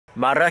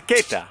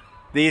Marraqueta,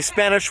 the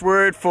Spanish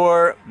word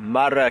for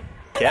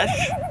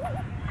Marrakesh,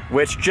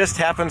 which just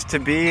happens to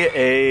be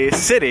a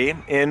city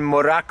in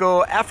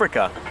Morocco,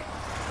 Africa.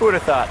 Who would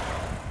have thought?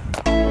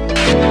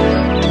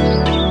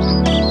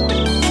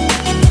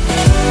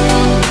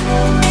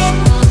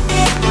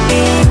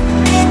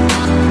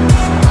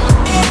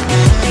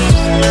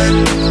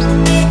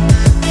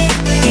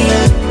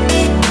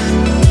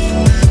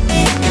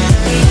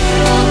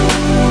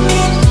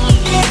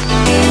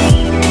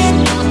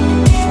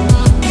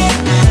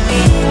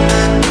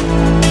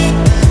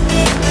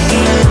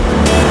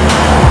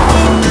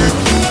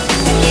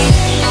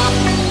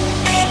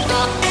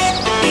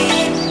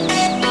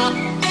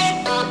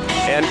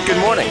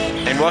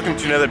 Welcome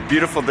to another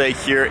beautiful day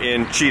here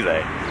in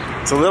Chile.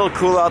 It's a little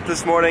cool out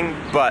this morning,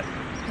 but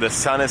the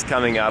sun is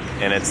coming up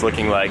and it's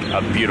looking like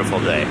a beautiful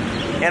day.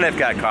 And I've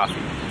got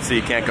coffee, so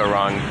you can't go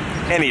wrong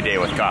any day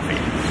with coffee.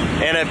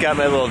 And I've got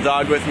my little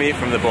dog with me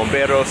from the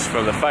bomberos,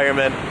 from the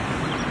firemen.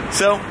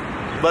 So,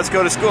 let's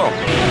go to school.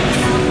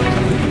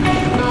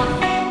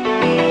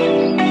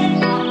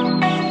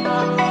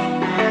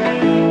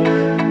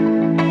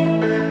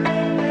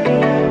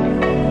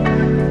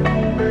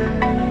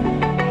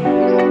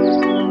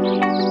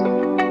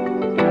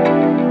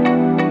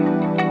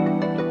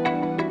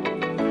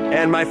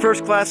 And my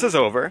first class is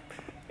over,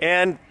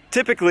 and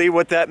typically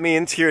what that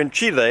means here in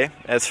Chile,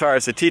 as far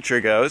as a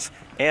teacher goes,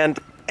 and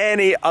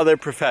any other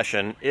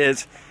profession,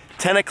 is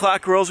 10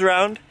 o'clock rolls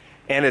around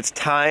and it's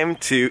time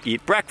to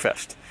eat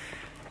breakfast.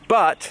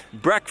 But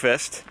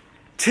breakfast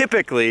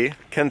typically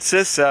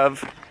consists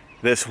of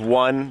this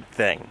one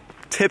thing.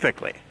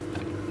 Typically.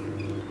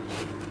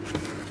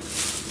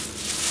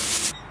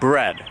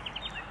 Bread.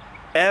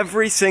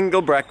 Every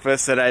single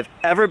breakfast that I've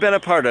ever been a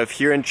part of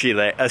here in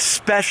Chile,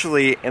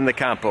 especially in the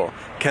campo,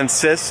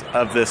 consists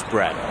of this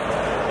bread.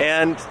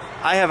 And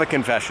I have a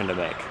confession to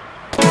make.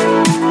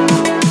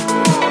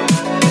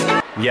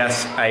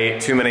 Yes, I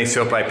ate too many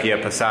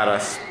sopaipilla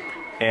pasadas,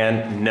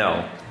 and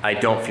no, I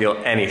don't feel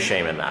any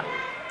shame in that.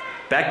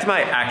 Back to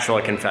my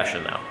actual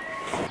confession now.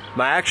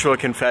 My actual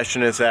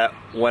confession is that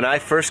when I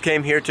first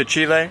came here to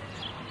Chile,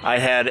 I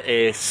had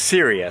a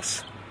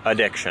serious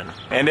addiction.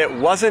 And it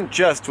wasn't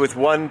just with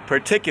one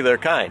particular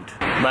kind.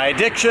 My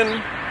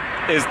addiction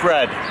is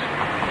bread.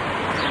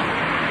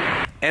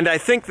 And I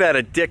think that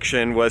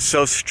addiction was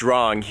so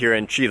strong here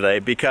in Chile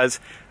because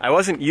I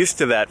wasn't used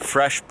to that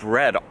fresh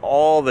bread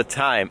all the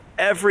time.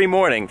 Every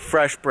morning,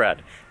 fresh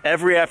bread.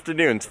 Every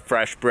afternoon,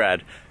 fresh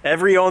bread.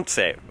 Every once,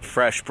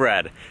 fresh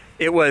bread.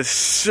 It was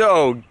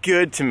so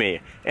good to me.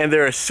 And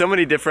there are so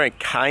many different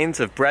kinds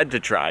of bread to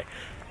try.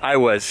 I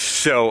was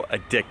so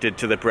addicted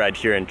to the bread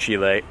here in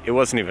Chile, it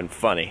wasn't even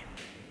funny.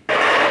 But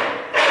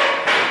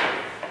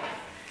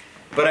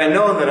I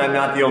know that I'm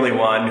not the only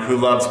one who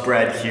loves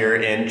bread here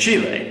in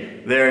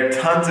Chile. There are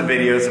tons of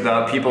videos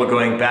about people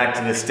going back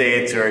to the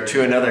States or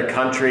to another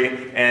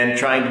country and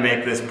trying to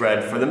make this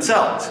bread for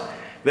themselves.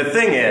 The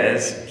thing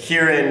is,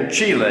 here in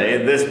Chile,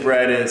 this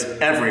bread is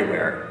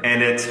everywhere,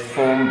 and it's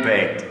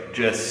home-baked,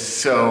 just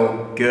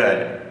so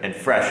good and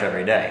fresh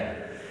every day.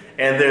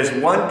 And there's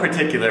one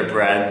particular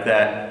bread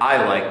that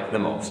I like the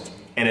most,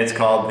 and it's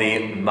called the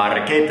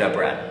marraqueta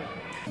bread.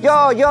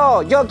 Yo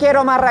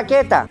quiero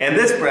marraqueta. And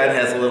this bread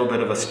has a little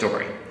bit of a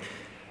story.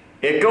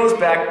 It goes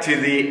back to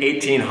the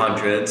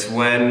 1800s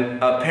when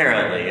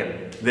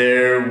apparently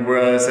there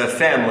was a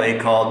family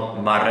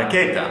called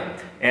Marraqueta.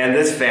 And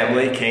this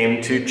family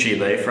came to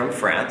Chile from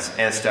France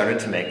and started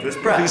to make this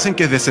bread. Dicen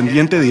que es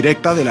descendiente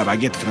directa de la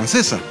baguette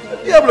francesa.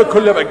 Diablo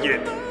con la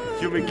baguette.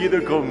 Yo me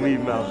quedo con mi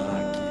mamá.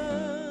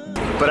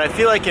 But I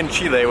feel like in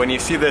Chile, when you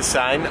see this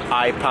sign,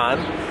 I pan,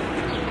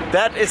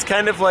 that is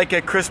kind of like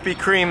a Krispy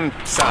Kreme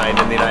sign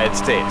in the United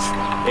States.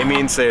 It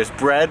means there's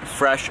bread,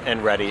 fresh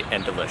and ready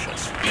and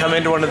delicious. Come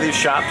into one of these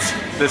shops,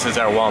 this is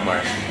our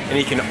Walmart, and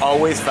you can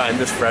always find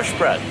this fresh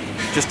bread.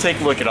 Just take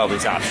a look at all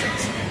these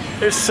options.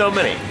 There's so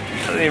many,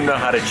 I don't even know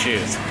how to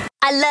choose.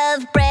 I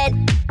love bread,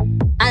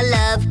 I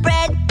love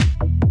bread.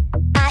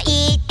 I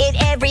eat it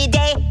every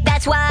day,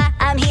 that's why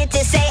I'm here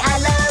to say I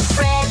love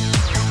bread,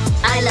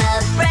 I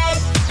love bread.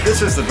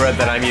 This is the bread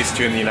that I'm used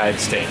to in the United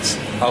States.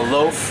 A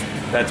loaf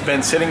that's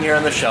been sitting here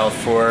on the shelf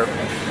for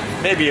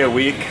maybe a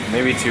week,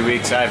 maybe 2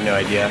 weeks, I have no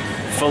idea.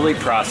 Fully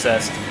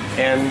processed,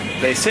 and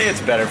they say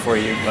it's better for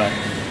you, but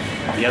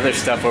the other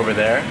stuff over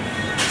there,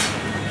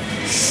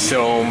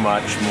 so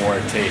much more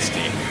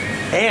tasty.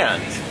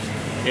 And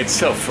it's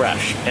so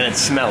fresh, and it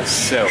smells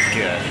so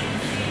good.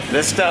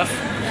 This stuff,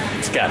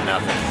 it's got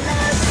nothing.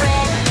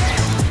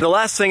 The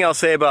last thing I'll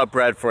say about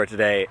bread for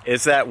today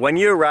is that when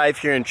you arrive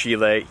here in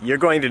Chile, you're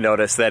going to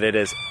notice that it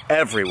is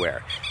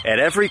everywhere. At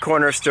every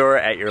corner store,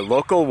 at your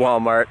local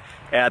Walmart,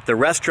 at the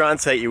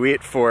restaurants that you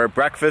eat for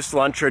breakfast,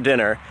 lunch, or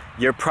dinner,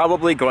 you're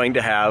probably going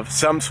to have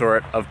some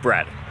sort of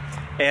bread.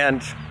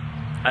 And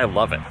I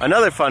love it.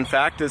 Another fun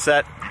fact is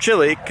that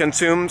Chile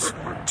consumes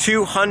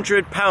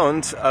 200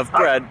 pounds of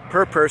bread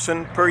per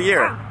person per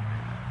year.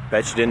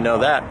 Bet you didn't know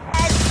that.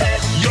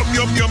 Yum,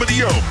 yum, yummity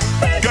yum.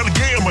 Gotta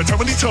get on my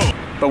tummy toe.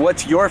 But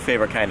what's your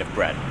favorite kind of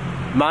bread?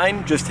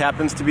 Mine just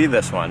happens to be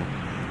this one.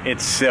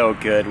 It's so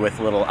good with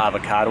a little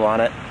avocado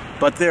on it.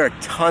 But there are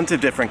tons of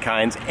different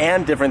kinds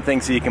and different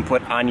things that you can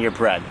put on your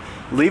bread.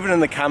 Leave it in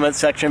the comment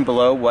section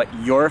below what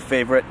your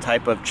favorite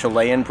type of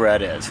Chilean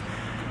bread is.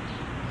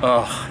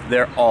 Oh,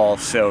 they're all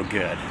so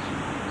good.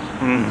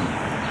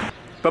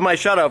 But my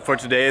shout out for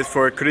today is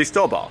for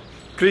Cristobal.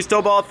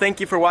 Cristobal, thank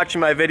you for watching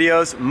my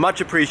videos,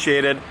 much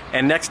appreciated,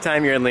 and next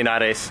time you're in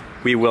Linares,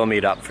 we will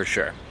meet up for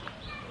sure.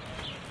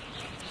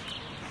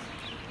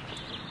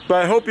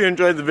 But I hope you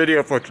enjoyed the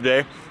video for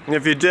today, and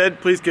if you did,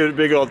 please give it a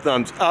big old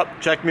thumbs up.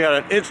 Check me out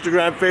on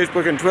Instagram,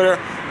 Facebook, and Twitter.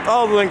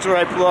 All the links are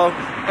right below,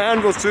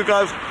 and we'll see you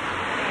guys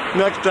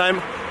next time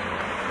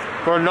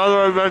for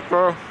another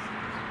adventure.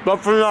 But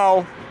for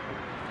now,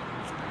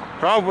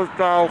 travel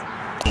style.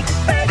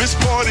 This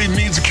party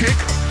needs a kick.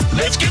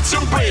 Let's get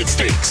some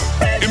breadsticks.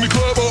 In the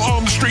club or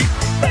on the street,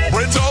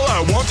 bread's all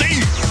I want to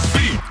eat.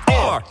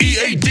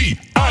 B-R-E-A-D.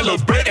 I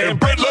love bread and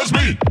bread loves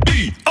me.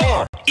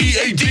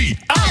 B-R-E-A-D.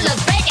 I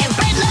love bread and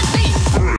bread loves me.